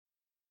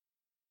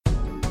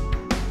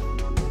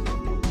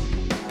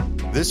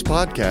This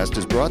podcast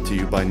is brought to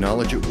you by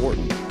Knowledge at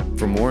Wharton.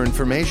 For more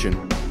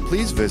information,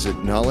 please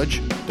visit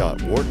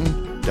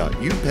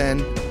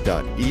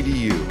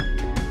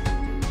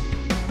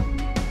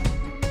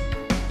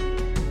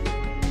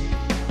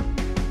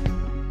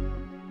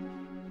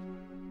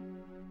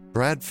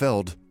Brad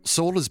Feld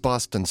sold his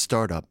Boston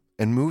startup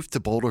and moved to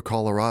Boulder,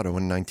 Colorado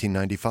in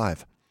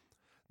 1995.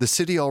 The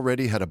city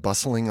already had a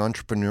bustling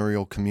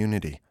entrepreneurial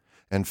community,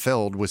 and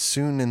Feld was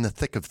soon in the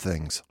thick of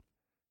things.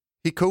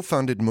 He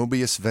co-founded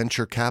Mobius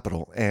Venture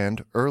Capital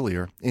and,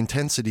 earlier,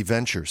 Intensity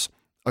Ventures,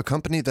 a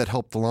company that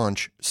helped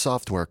launch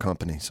software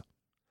companies.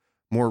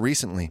 More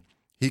recently,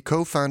 he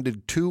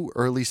co-founded two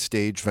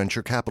early-stage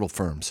venture capital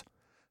firms,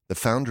 the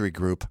Foundry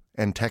Group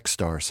and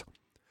Techstars,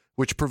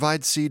 which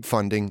provide seed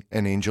funding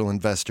and angel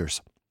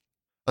investors.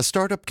 A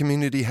startup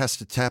community has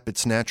to tap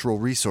its natural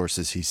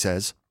resources, he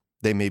says.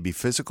 They may be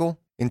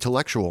physical,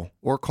 intellectual,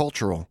 or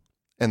cultural,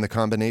 and the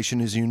combination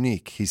is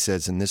unique, he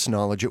says in this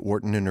Knowledge at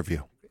Wharton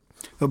interview.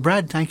 Well,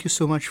 Brad, thank you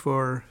so much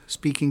for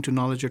speaking to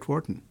Knowledge at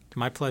Wharton.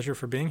 My pleasure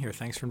for being here.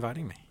 Thanks for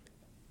inviting me.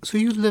 So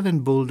you live in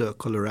Boulder,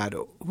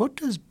 Colorado. What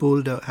does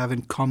Boulder have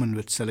in common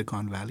with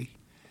Silicon Valley?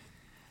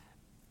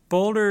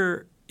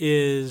 Boulder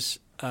is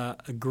a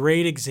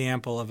great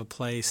example of a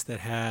place that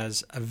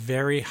has a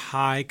very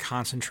high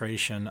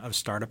concentration of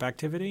startup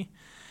activity,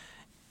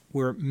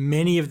 where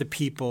many of the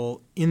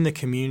people in the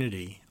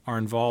community are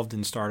involved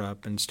in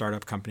startup and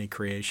startup company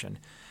creation.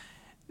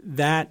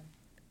 That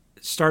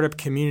startup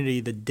community,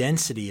 the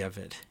density of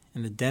it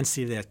and the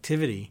density of the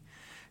activity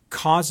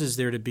causes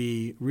there to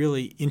be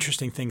really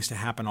interesting things to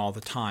happen all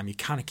the time. You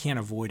kind of can't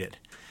avoid it.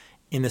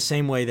 In the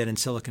same way that in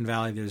Silicon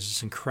Valley, there's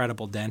this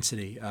incredible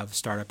density of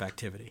startup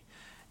activity.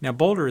 Now,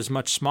 Boulder is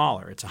much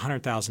smaller. It's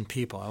 100,000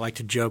 people. I like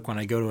to joke when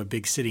I go to a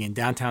big city in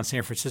downtown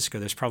San Francisco,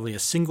 there's probably a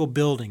single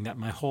building that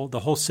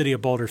the whole city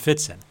of Boulder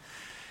fits in.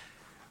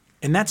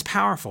 And that's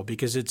powerful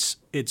because it's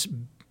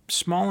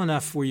small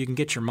enough where you can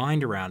get your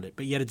mind around it,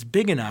 but yet it's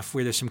big enough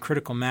where there's some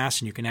critical mass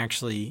and you can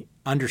actually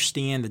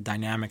understand the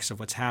dynamics of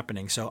what's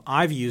happening. So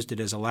I've used it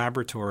as a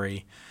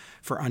laboratory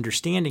for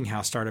understanding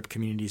how startup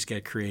communities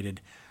get created,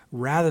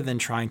 rather than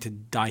trying to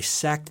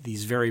dissect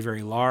these very,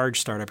 very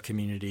large startup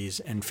communities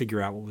and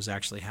figure out what was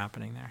actually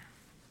happening there.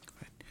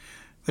 Right.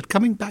 But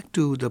coming back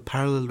to the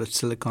parallel with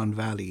Silicon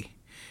Valley,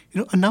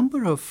 a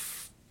number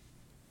of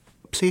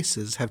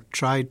places have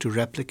tried to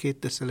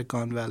replicate the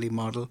Silicon Valley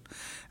model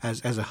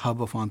as a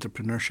hub of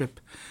entrepreneurship.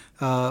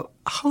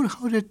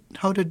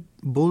 How did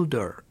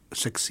Boulder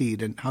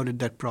succeed, and how did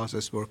that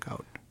process work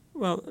out?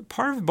 Well,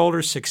 part of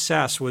Boulder's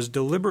success was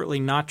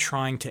deliberately not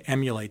trying to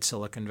emulate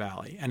Silicon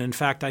Valley. And in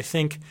fact, I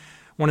think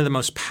one of the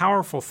most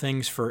powerful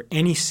things for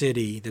any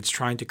city that's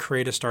trying to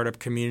create a startup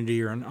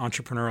community or an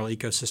entrepreneurial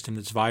ecosystem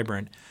that's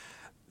vibrant,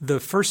 the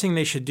first thing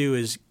they should do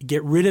is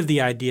get rid of the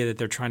idea that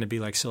they're trying to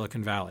be like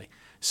Silicon Valley.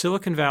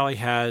 Silicon Valley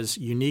has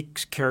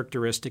unique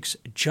characteristics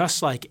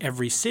just like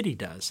every city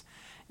does.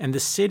 And the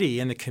city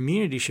and the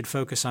community should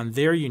focus on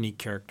their unique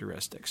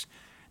characteristics.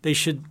 They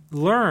should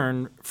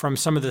learn from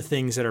some of the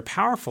things that are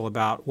powerful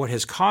about what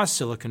has caused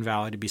Silicon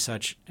Valley to be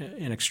such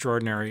an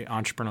extraordinary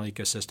entrepreneurial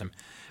ecosystem,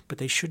 but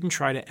they shouldn't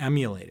try to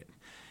emulate it.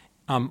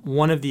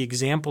 One of the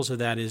examples of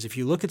that is if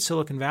you look at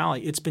Silicon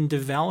Valley, it's been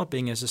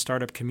developing as a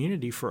startup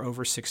community for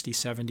over 60,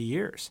 70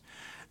 years.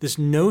 This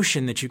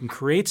notion that you can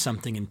create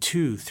something in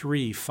 2,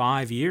 3,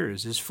 5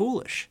 years is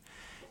foolish.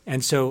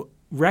 And so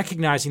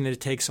recognizing that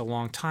it takes a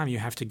long time, you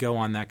have to go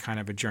on that kind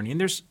of a journey.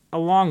 And there's a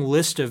long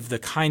list of the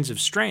kinds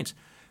of strengths.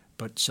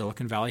 But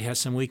Silicon Valley has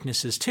some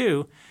weaknesses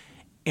too,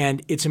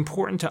 and it's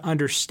important to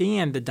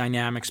understand the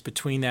dynamics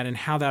between that and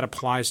how that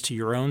applies to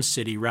your own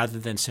city rather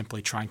than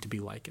simply trying to be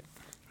like it.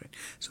 Right.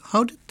 So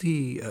how did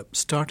the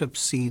startup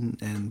scene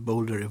in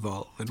Boulder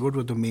evolve, and what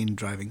were the main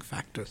driving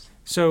factors?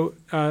 So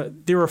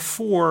there are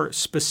 4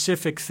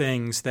 specific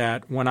things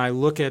that when I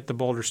look at the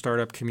Boulder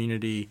startup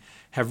community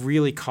have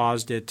really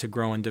caused it to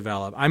grow and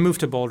develop. I moved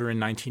to Boulder in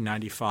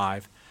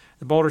 1995.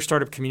 The Boulder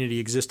startup community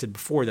existed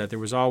before that. There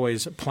was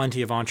always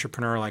plenty of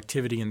entrepreneurial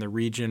activity in the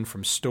region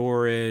from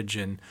storage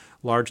and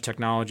large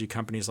technology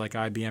companies like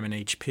IBM and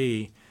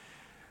HP.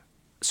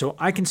 So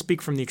I can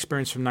speak from the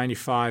experience from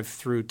 95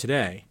 through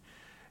today.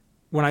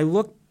 When I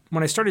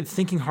started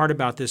thinking hard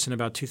about this in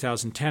about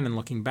 2010 and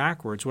looking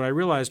backwards, what I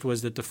realized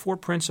was that the 4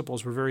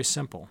 principles were very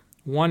simple.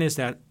 One is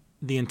that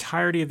the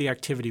entirety of the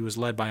activity was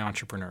led by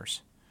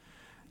entrepreneurs.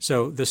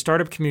 So the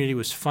startup community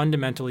was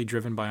fundamentally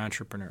driven by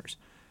entrepreneurs.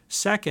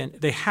 Second,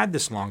 they had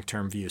this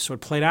long-term view, so it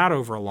played out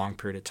over a long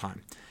period of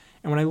time.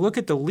 And when I look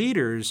at the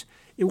leaders,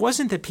 it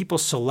wasn't that people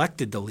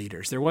selected the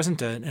leaders. There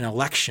wasn't an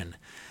election.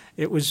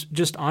 It was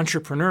just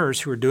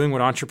entrepreneurs who were doing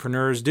what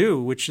entrepreneurs do,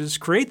 which is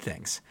create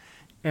things.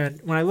 And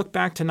when I look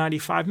back to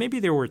 95, maybe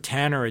there were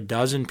 10 or a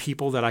dozen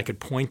people that I could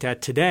point at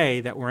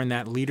today that were in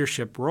that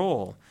leadership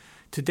role.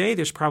 Today,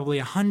 there's probably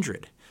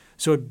 100.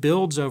 So it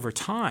builds over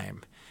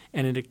time,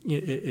 and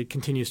it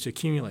continues to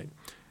accumulate.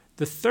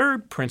 The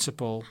third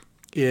principle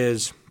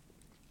is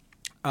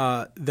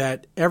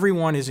that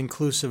everyone is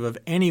inclusive of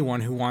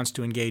anyone who wants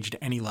to engage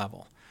at any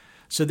level.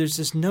 So there's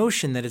this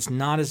notion that it's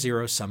not a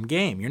zero-sum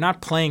game. You're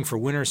not playing for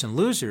winners and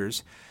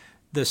losers.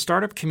 The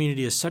startup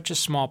community is such a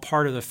small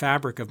part of the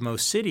fabric of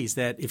most cities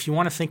that if you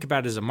want to think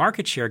about it as a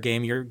market share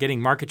game, you're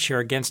getting market share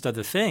against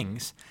other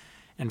things.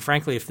 And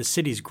frankly, if the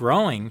city's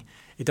growing,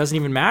 it doesn't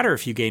even matter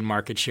if you gain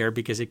market share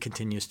because it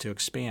continues to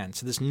expand.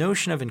 So this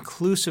notion of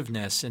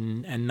inclusiveness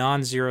and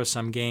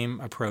non-zero-sum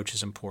game approach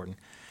is important.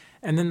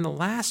 And then the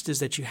last is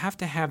that you have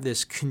to have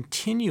this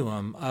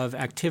continuum of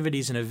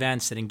activities and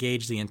events that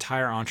engage the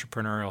entire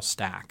entrepreneurial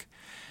stack.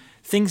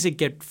 Things that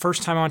get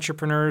first-time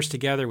entrepreneurs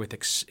together with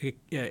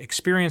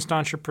experienced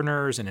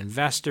entrepreneurs and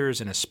investors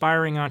and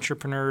aspiring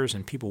entrepreneurs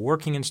and people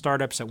working in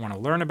startups that want to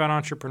learn about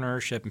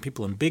entrepreneurship and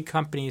people in big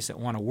companies that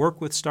want to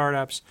work with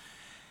startups.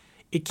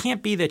 It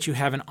can't be that you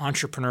have an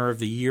Entrepreneur of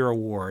the Year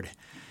award.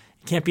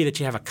 It can't be that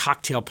you have a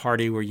cocktail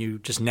party where you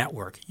just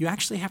network. You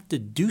actually have to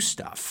do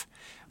stuff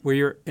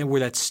where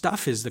that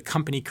stuff is the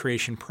company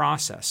creation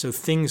process. So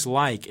things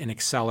like an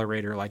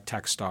accelerator like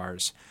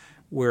Techstars,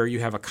 where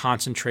you have a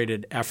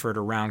concentrated effort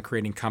around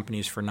creating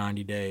companies for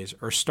 90 days,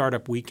 or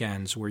startup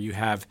weekends where you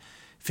have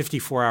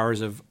 54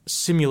 hours of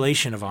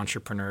simulation of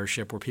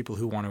entrepreneurship where people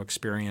who want to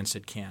experience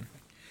it can.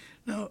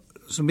 Now,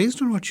 so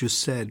based on what you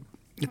said,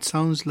 it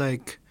sounds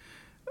like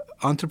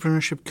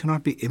entrepreneurship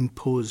cannot be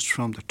imposed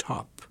from the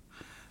top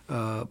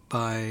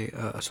by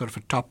a sort of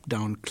a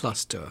top-down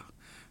cluster,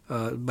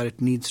 but it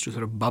needs to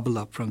sort of bubble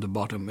up from the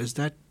bottom. Is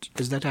that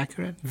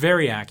accurate?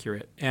 Very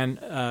accurate. And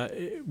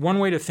one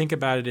way to think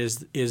about it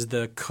is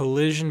the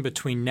collision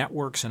between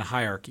networks and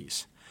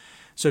hierarchies.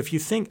 So if you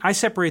think – I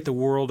separate the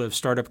world of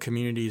startup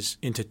communities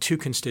into two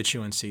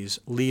constituencies,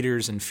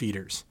 leaders and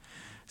feeders.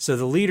 So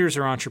the leaders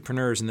are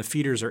entrepreneurs and the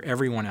feeders are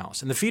everyone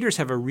else. And the feeders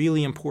have a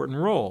really important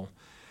role,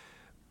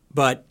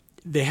 but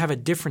they have a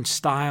different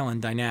style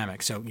and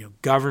dynamic. So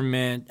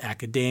government,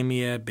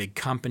 academia, big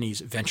companies,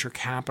 venture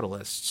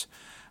capitalists –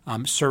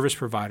 service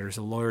providers,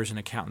 the lawyers and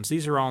accountants.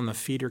 These are all in the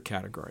feeder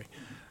category.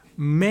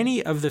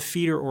 Many of the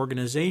feeder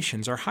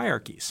organizations are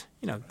hierarchies.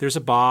 There's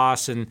a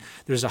boss and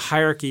there's a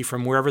hierarchy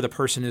from wherever the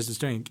person is that's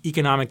doing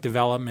economic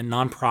development,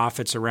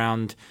 nonprofits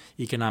around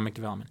economic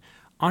development.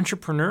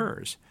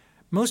 Entrepreneurs,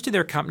 most of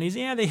their companies,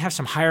 they have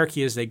some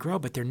hierarchy as they grow,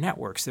 but they're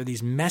networks. They're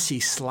these messy,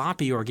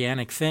 sloppy,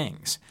 organic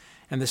things.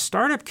 And the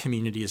startup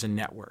community is a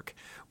network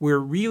where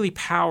really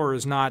power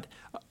is not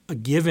a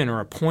given or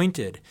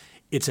appointed.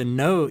 It's a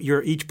node.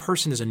 Each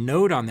person is a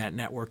node on that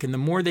network, and the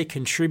more they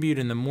contribute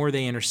and the more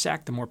they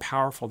intersect, the more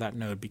powerful that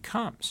node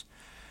becomes.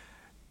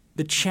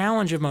 The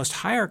challenge of most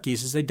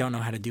hierarchies is they don't know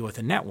how to deal with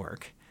a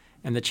network,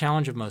 and the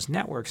challenge of most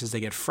networks is they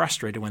get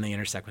frustrated when they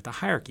intersect with the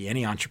hierarchy.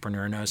 Any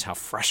entrepreneur knows how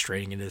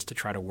frustrating it is to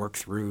try to work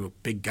through a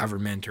big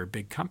government or a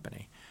big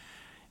company.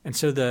 And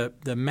so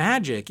the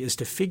magic is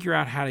to figure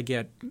out how to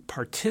get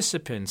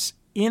participants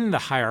in the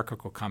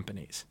hierarchical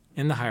companies,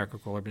 in the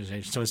hierarchical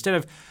organization. So instead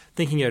of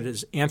thinking of it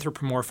as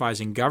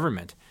anthropomorphizing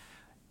government,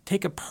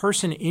 take a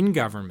person in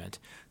government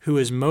who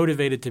is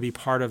motivated to be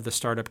part of the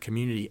startup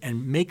community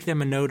and make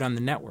them a node on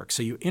the network.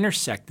 So you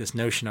intersect this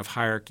notion of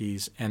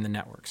hierarchies and the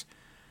networks.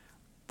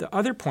 The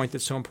other point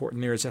that's so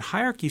important there is that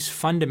hierarchies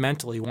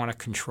fundamentally want to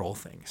control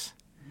things,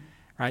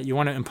 right? You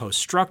want to impose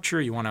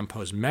structure, you want to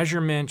impose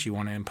measurement, you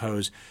want to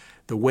impose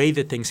the way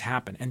that things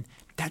happen. And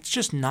that's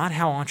just not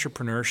how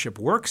entrepreneurship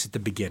works at the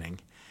beginning.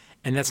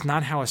 And that's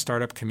not how a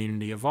startup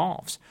community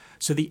evolves.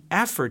 So the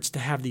efforts to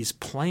have these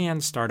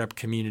planned startup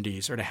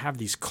communities or to have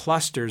these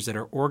clusters that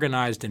are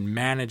organized and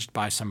managed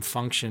by some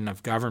function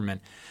of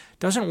government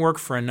doesn't work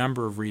for a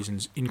number of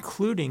reasons,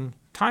 including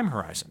time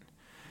horizon.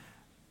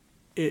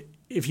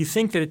 If you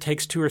think that it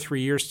takes 2 or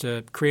 3 years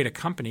to create a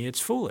company, it's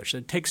foolish.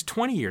 It takes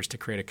 20 years to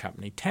create a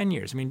company, 10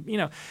 years. I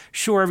mean,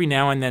 sure, every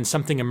now and then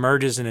something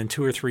emerges and in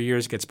 2 or 3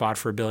 years gets bought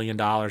for $1 billion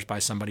by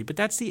somebody, but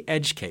that's the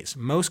edge case.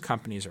 Most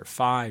companies are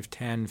 5,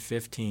 10,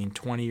 15,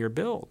 20-year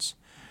builds.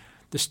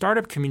 The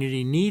startup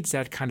community needs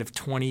that kind of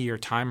 20-year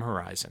time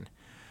horizon.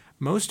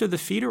 Most of the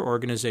feeder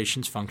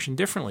organizations function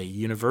differently.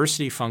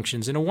 University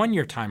functions in a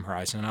 1-year time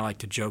horizon, and I like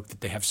to joke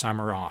that they have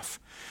summer off.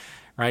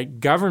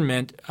 Right?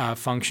 Government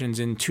functions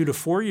in 2 to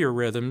 4 year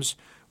rhythms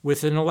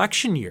with an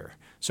election year.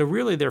 So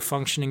really they're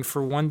functioning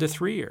for 1 to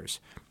 3 years,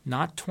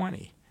 not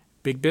 20.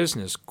 Big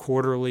business,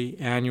 quarterly,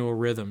 annual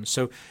rhythms.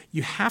 So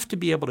you have to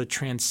be able to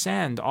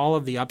transcend all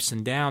of the ups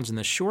and downs in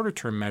the shorter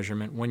term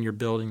measurement when you're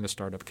building the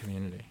startup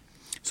community.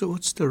 So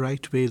what's the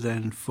right way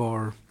then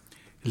for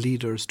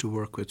leaders to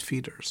work with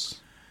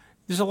feeders?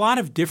 There's a lot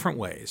of different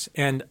ways.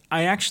 And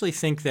I actually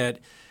think that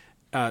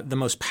the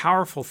most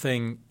powerful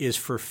thing is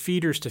for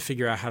feeders to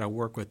figure out how to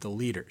work with the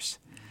leaders,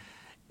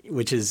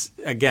 which is,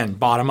 again,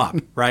 bottom up,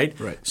 right?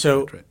 Right.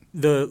 So right.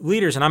 The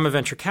leaders, and I'm a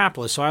venture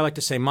capitalist, so I like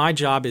to say my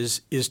job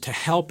is to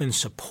help and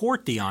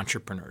support the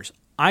entrepreneurs.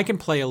 I can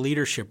play a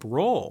leadership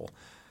role,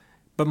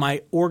 but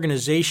my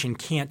organization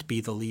can't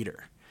be the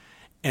leader.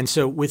 And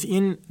so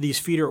within these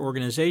feeder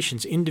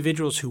organizations,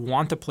 individuals who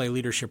want to play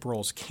leadership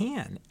roles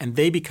can, and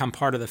they become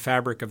part of the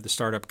fabric of the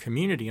startup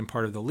community and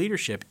part of the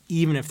leadership,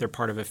 even if they're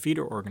part of a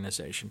feeder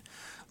organization.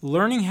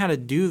 Learning how to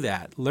do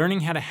that, learning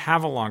how to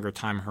have a longer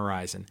time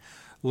horizon,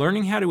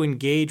 learning how to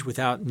engage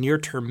without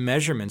near-term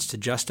measurements to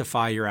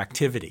justify your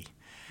activity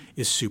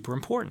is super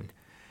important.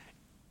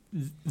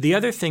 The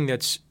other thing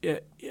that's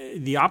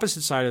the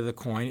opposite side of the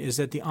coin is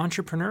that the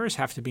entrepreneurs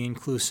have to be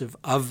inclusive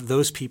of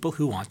those people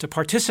who want to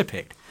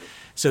participate.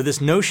 So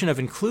this notion of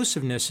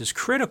inclusiveness is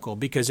critical,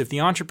 because if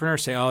the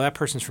entrepreneurs say, oh, that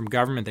person's from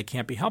government, they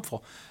can't be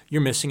helpful,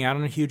 you're missing out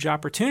on a huge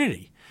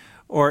opportunity.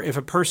 Or if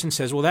a person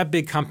says, well, that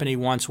big company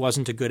once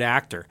wasn't a good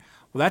actor,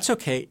 well, that's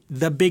okay.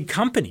 The big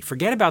company,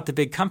 forget about the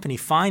big company,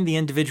 find the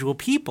individual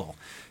people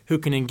who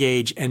can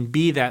engage and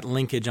be that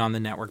linkage on the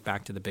network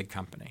back to the big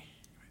company.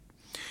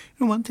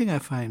 One thing I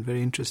find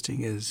very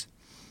interesting is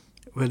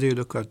whether you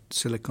look at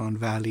Silicon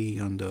Valley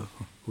on the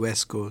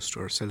West Coast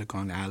or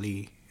Silicon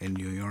Alley in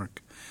New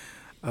York,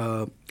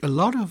 a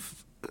lot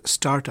of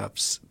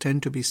startups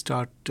tend to be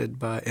started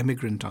by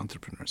immigrant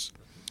entrepreneurs.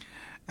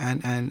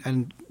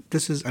 And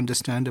this is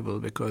understandable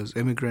because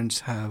immigrants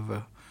have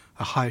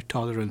a high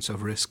tolerance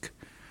of risk.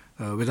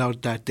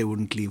 Without that, they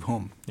wouldn't leave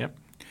home. Yep.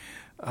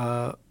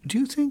 Do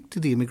you think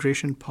that the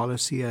immigration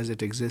policy as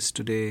it exists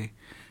today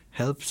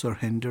helps or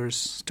hinders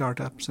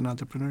startups and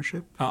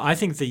entrepreneurship? I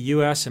think the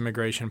U.S.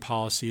 immigration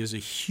policy is a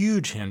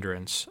huge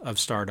hindrance of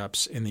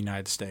startups in the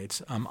United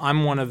States.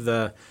 I'm one of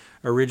the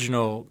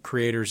original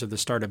creators of the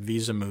startup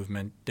visa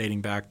movement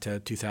dating back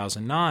to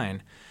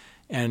 2009.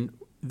 And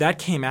that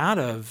came out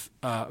of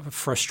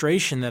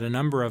frustration that a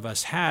number of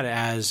us had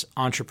as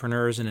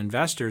entrepreneurs and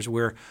investors,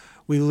 where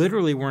we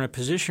literally were in a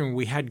position where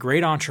we had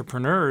great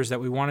entrepreneurs that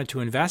we wanted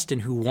to invest in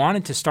who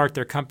wanted to start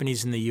their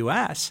companies in the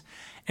U.S.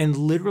 and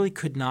literally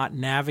could not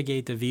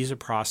navigate the visa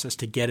process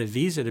to get a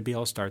visa to be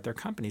able to start their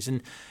companies.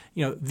 And,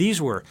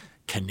 these were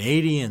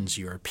Canadians,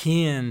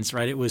 Europeans,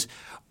 right? It was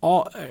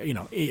all,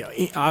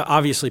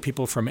 obviously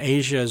people from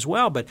Asia as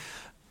well. But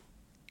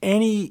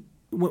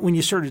when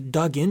you sort of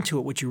dug into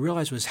it, what you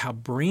realized was how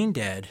brain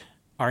dead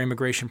our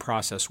immigration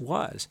process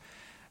was.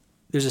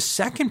 There's a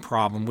second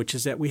problem, which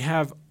is that we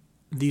have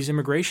these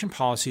immigration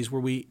policies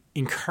where we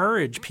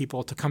encourage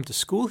people to come to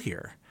school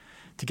here,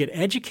 to get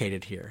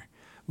educated here.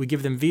 We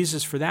give them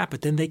visas for that,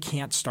 but then they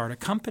can't start a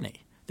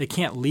company. They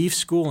can't leave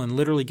school and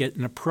literally get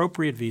an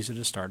appropriate visa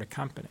to start a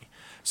company.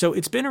 So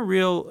it's been a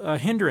real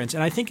hindrance,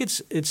 and I think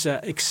it's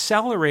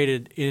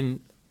accelerated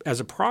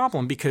as a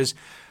problem because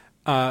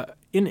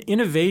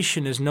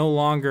innovation is no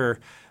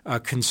longer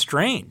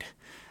constrained.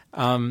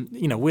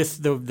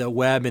 With the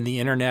web and the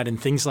internet and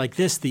things like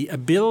this, the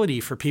ability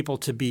for people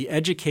to be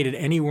educated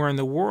anywhere in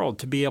the world,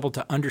 to be able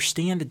to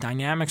understand the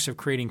dynamics of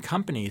creating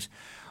companies,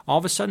 all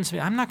of a sudden say,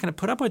 I'm not going to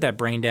put up with that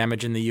brain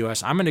damage in the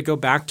U.S. I'm going to go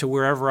back to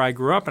wherever I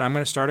grew up and I'm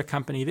going to start a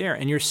company there.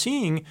 And you're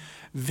seeing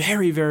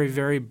very, very,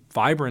 very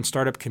vibrant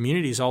startup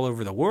communities all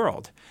over the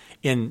world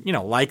in,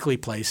 likely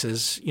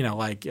places,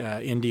 like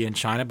India and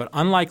China, but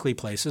unlikely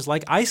places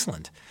like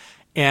Iceland.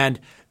 And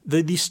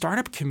these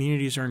startup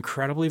communities are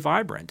incredibly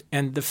vibrant.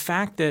 And the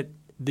fact that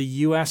the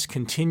U.S.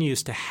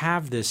 continues to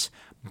have this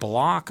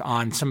block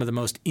on some of the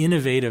most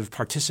innovative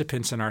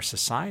participants in our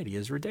society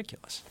is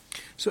ridiculous.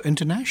 So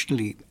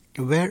internationally,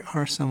 where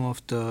are some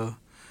of the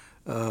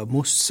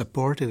most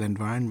supportive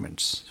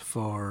environments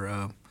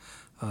for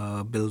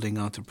building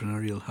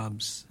entrepreneurial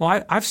hubs?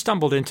 Well, I've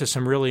stumbled into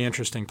some really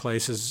interesting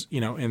places,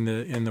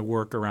 in the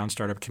work around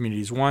startup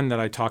communities. One that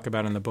I talk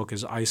about in the book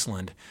is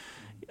Iceland.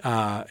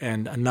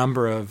 And a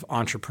number of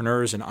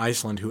entrepreneurs in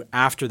Iceland who,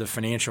 after the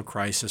financial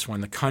crisis,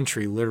 when the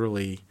country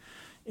literally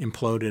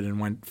imploded and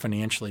went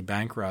financially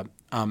bankrupt,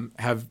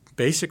 have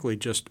basically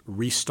just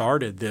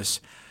restarted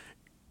this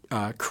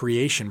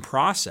creation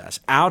process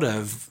out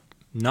of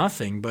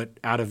nothing, but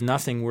out of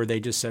nothing where they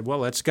just said, well,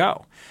 let's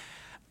go.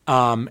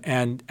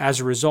 And as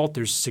a result,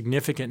 there's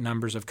significant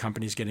numbers of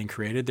companies getting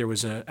created. There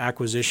was an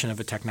acquisition of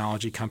a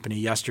technology company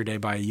yesterday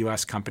by a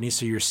U.S. company.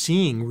 So you're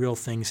seeing real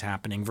things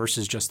happening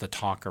versus just the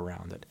talk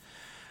around it.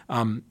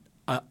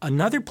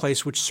 Another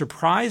place which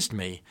surprised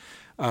me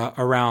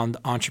around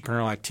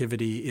entrepreneurial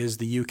activity is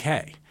the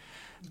U.K.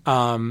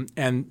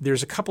 And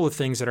there's a couple of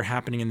things that are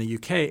happening in the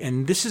U.K.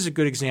 And this is a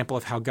good example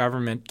of how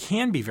government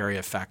can be very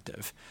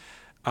effective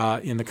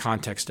in the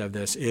context of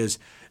this.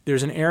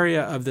 There's an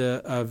area of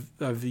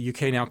the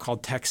UK now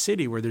called Tech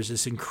City where there's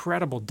this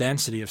incredible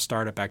density of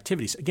startup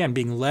activities, again,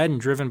 being led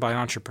and driven by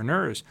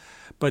entrepreneurs,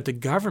 but the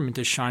government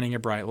is shining a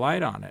bright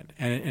light on it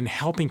and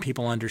helping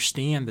people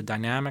understand the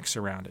dynamics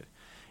around it.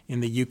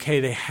 In the UK,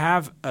 they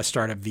have a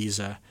startup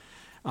visa,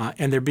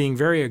 and they're being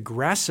very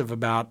aggressive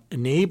about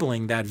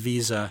enabling that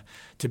visa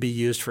to be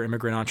used for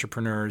immigrant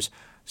entrepreneurs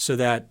so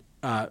that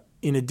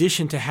in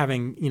addition to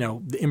having,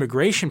 the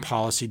immigration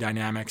policy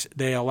dynamics,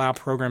 they allow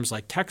programs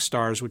like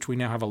Techstars, which we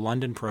now have a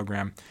London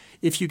program.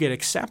 If you get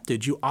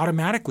accepted, you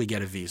automatically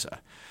get a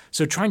visa.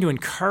 So trying to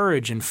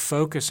encourage and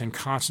focus and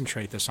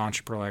concentrate this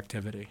entrepreneurial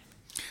activity.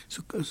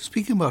 So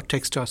speaking about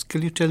Techstars,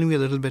 can you tell me a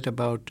little bit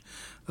about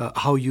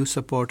how you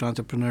support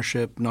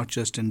entrepreneurship, not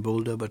just in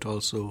Boulder, but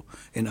also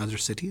in other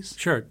cities?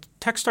 Sure.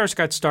 Techstars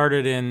got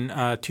started in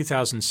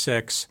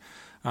 2006.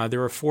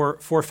 There were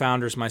four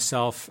founders,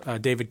 myself,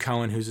 David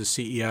Cohen, who's the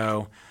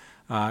CEO,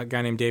 a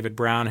guy named David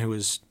Brown, who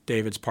was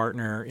David's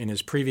partner in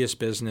his previous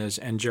business,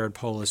 and Jared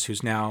Polis,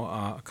 who's now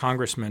a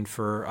congressman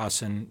for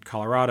us in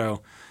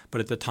Colorado,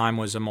 but at the time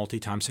was a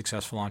multi-time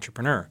successful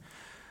entrepreneur.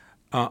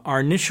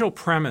 Our initial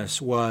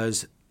premise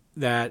was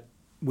that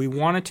we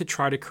wanted to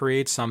try to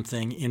create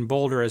something in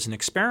Boulder as an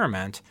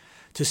experiment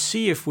to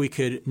see if we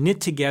could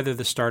knit together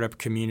the startup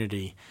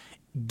community,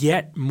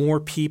 get more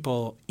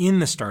people in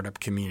the startup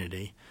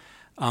community,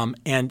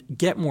 and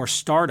get more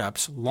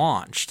startups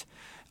launched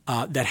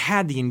that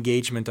had the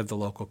engagement of the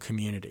local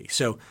community.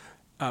 So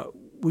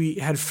we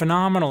had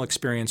phenomenal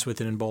experience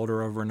with it in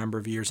Boulder over a number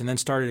of years and then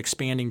started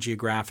expanding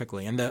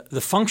geographically. And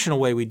the functional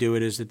way we do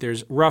it is that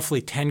there's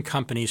roughly 10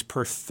 companies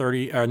per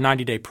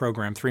 90-day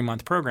program,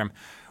 3-month program.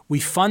 We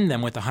fund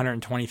them with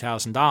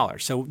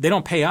 $120,000. So they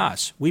don't pay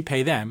us. We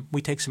pay them.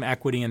 We take some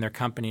equity in their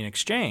company in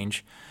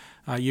exchange,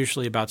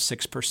 usually about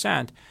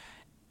 6%.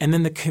 And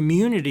then the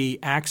community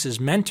acts as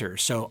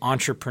mentors. So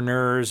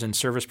entrepreneurs and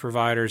service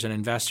providers and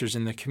investors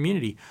in the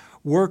community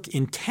work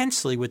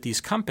intensely with these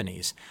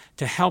companies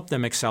to help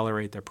them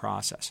accelerate their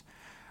process.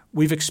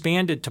 We've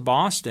expanded to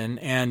Boston,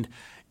 and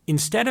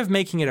instead of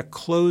making it a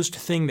closed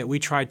thing that we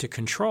tried to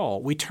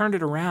control, we turned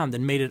it around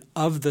and made it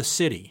of the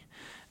city,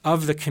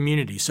 of the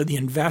community. So the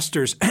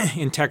investors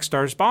in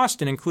Techstars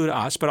Boston include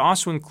us, but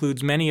also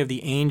includes many of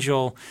the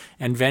angel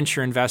and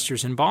venture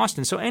investors in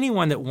Boston. So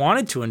anyone that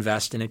wanted to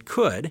invest in it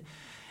could.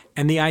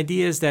 And the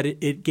idea is that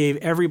it gave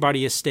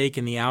everybody a stake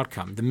in the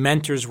outcome. The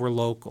mentors were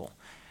local.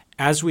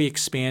 As we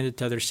expanded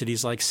to other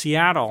cities like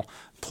Seattle,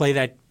 play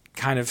that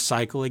kind of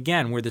cycle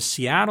again, where the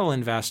Seattle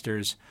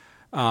investors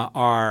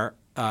are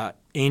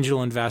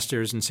angel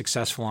investors and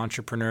successful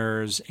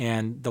entrepreneurs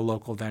and the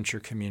local venture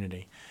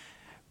community.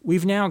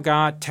 We've now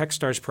got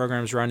Techstars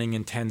programs running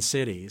in 10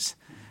 cities.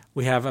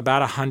 We have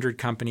about 100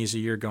 companies a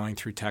year going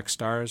through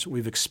Techstars.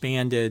 We've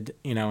expanded,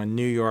 in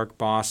New York,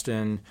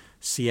 Boston,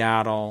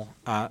 Seattle,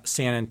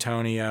 San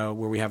Antonio,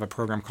 where we have a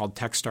program called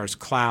Techstars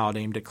Cloud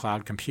aimed at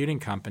cloud computing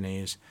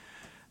companies,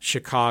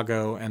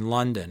 Chicago, and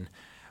London.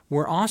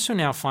 We're also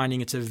now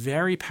finding it's a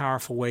very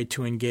powerful way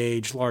to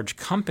engage large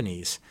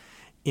companies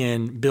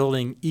in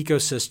building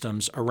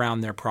ecosystems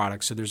around their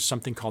products. So there's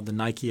something called the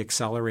Nike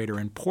Accelerator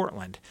in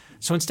Portland.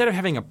 So instead of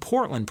having a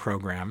Portland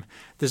program,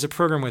 there's a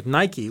program with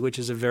Nike, which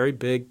is a very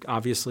big,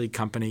 obviously,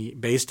 company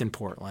based in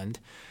Portland.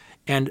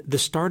 And the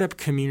startup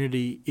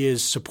community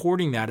is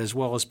supporting that as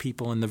well as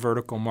people in the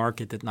vertical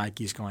market that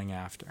Nike's going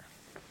after.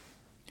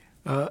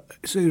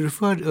 So you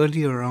referred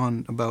earlier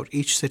on about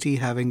each city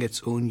having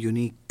its own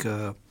unique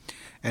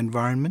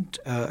environment,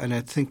 and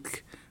I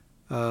think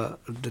the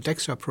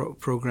Techstars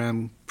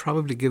program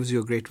probably gives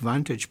you a great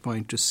vantage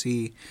point to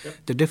see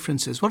the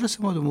differences. What are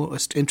some of the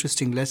most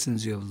interesting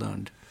lessons you have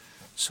learned?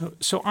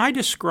 So I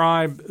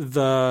describe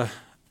the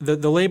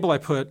label I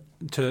put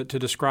to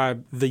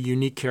describe the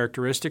unique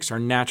characteristics are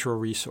natural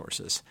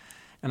resources.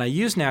 And I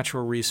use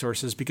natural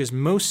resources because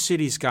most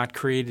cities got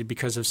created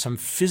because of some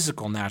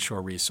physical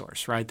natural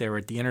resource, right? They were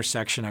at the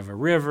intersection of a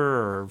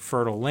river or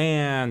fertile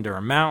land or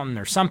a mountain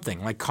or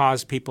something like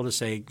caused people to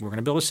say, we're going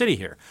to build a city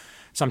here.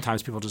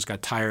 Sometimes people just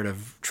got tired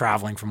of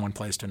traveling from one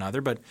place to another,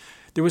 but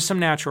there was some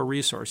natural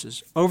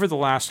resources. Over the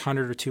last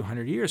 100 or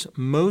 200 years,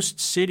 most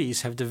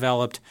cities have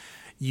developed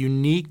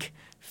unique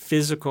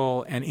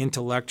physical and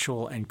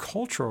intellectual and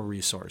cultural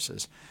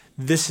resources.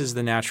 This is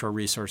the natural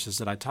resources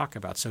that I talk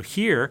about. So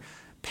here,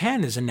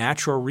 Penn is a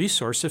natural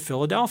resource of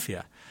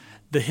Philadelphia.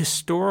 The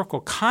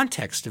historical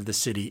context of the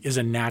city is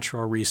a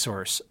natural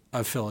resource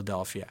of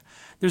Philadelphia.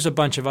 There's a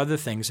bunch of other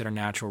things that are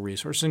natural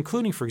resources,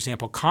 including, for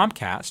example,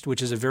 Comcast,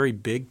 which is a very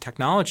big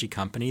technology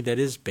company that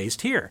is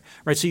based here,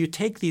 right? So you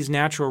take these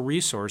natural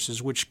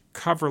resources, which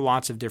cover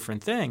lots of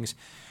different things.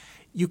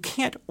 You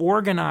can't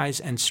organize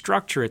and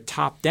structure it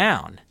top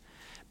down.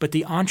 But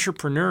the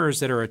entrepreneurs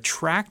that are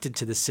attracted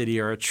to the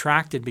city are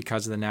attracted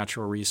because of the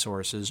natural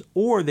resources,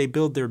 or they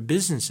build their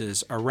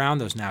businesses around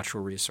those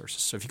natural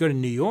resources. So if you go to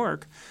New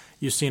York,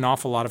 you see an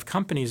awful lot of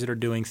companies that are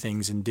doing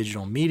things in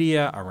digital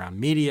media,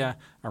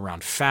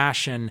 around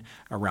fashion,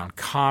 around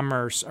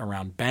commerce,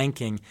 around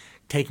banking,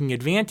 taking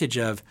advantage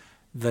of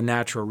the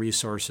natural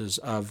resources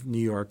of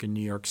New York and New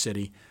York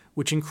City,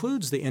 which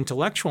includes the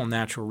intellectual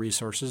natural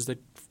resources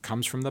that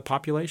comes from the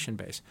population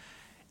base.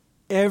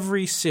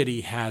 Every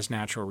city has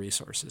natural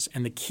resources.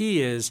 And the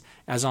key is,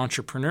 as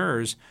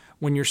entrepreneurs,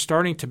 when you're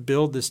starting to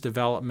build this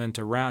development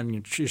around,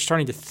 you're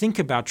starting to think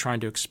about trying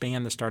to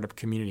expand the startup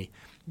community,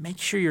 make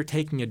sure you're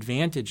taking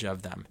advantage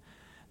of them.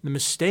 The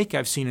mistake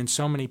I've seen in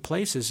so many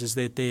places is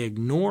that they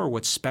ignore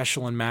what's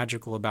special and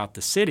magical about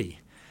the city.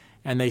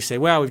 And they say,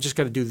 well, we've just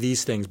got to do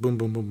these things, boom,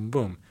 boom, boom, boom,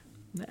 boom.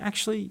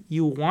 Actually,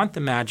 you want the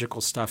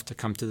magical stuff to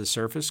come to the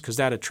surface because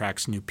that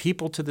attracts new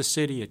people to the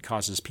city. It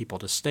causes people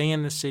to stay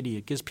in the city.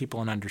 It gives people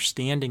an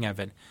understanding of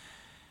it.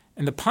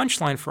 And the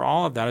punchline for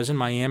all of that, I was in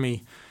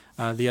Miami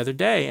the other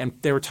day, and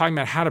they were talking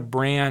about how to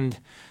brand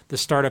the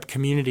startup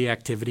community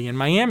activity in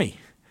Miami.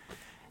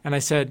 And I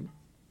said,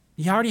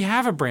 you already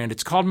have a brand.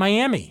 It's called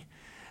Miami.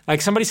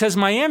 Like somebody says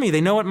Miami,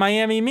 they know what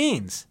Miami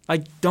means.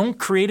 Like, don't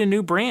create a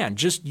new brand.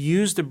 Just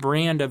use the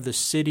brand of the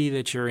city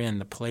that you're in,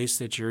 the place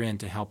that you're in,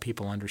 to help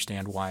people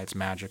understand why it's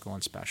magical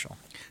and special.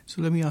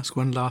 So let me ask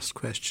one last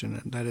question,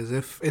 and that is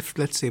if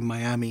let's say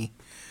Miami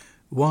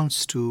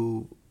wants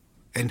to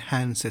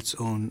enhance its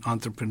own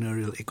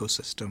entrepreneurial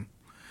ecosystem,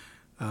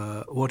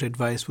 what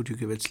advice would you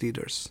give its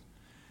leaders?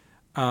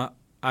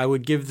 I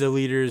would give the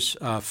leaders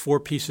 4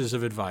 pieces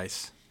of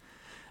advice.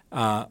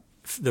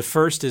 The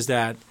first is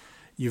that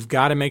you've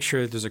got to make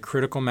sure that there's a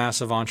critical mass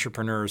of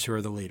entrepreneurs who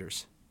are the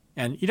leaders.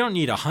 And you don't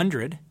need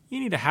 100, you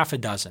need a half a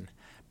dozen.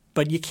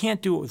 But you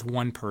can't do it with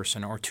one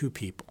person or 2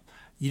 people.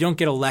 You don't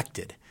get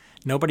elected.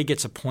 Nobody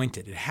gets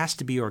appointed. It has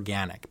to be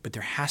organic, but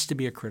there has to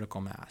be a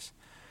critical mass.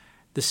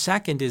 The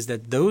second is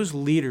that those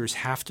leaders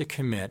have to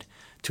commit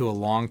to a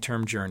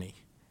long-term journey.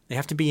 They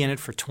have to be in it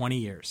for 20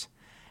 years.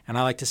 And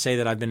I like to say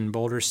that I've been in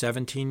Boulder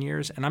 17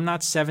 years, and I'm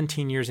not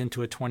 17 years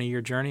into a 20-year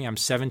journey. I'm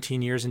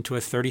 17 years into a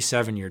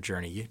 37-year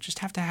journey. You just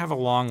have to have a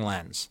long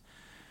lens.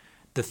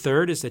 The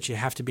third is that you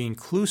have to be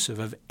inclusive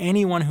of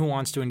anyone who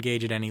wants to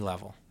engage at any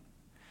level.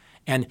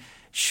 And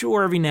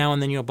sure, every now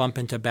and then you'll bump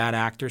into a bad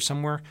actor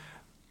somewhere.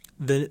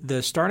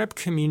 The startup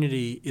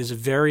community is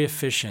very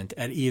efficient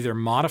at either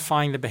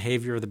modifying the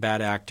behavior of the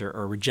bad actor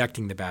or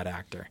rejecting the bad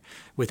actor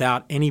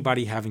without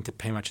anybody having to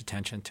pay much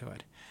attention to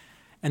it.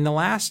 And the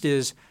last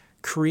is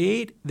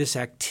create this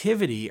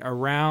activity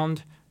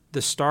around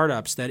the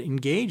startups that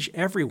engage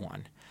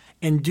everyone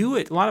and do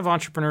it. A lot of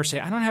entrepreneurs say,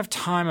 I don't have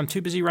time. I'm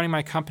too busy running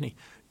my company.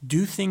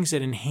 Do things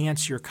that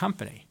enhance your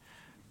company.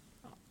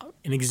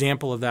 An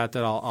example of that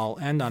I'll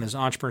end on is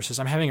an entrepreneur says,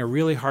 I'm having a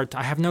really hard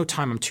time. I have no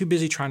time. I'm too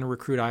busy trying to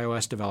recruit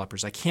iOS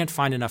developers. I can't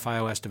find enough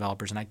iOS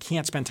developers, and I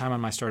can't spend time on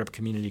my startup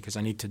community because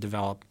I need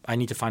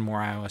to find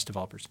more iOS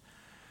developers.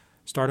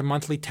 Start a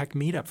monthly tech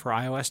meetup for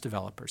iOS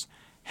developers.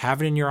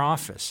 Have it in your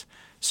office.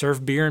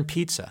 Serve beer and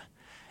pizza.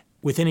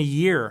 Within a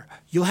year,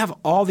 you'll have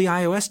all the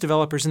iOS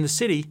developers in the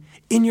city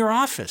in your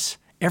office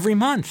every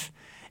month.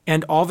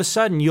 And all of a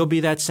sudden, you'll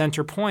be that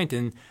center point,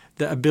 and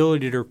the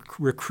ability to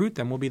recruit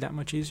them will be that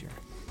much easier.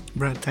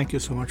 Brad, thank you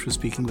so much for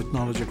speaking with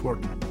Knowledge at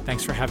Wharton.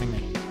 Thanks for having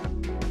me.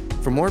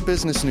 For more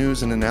business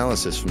news and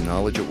analysis from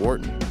Knowledge at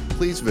Wharton,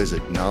 please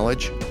visit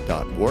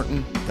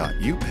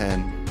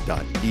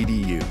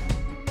knowledge.wharton.upenn.edu.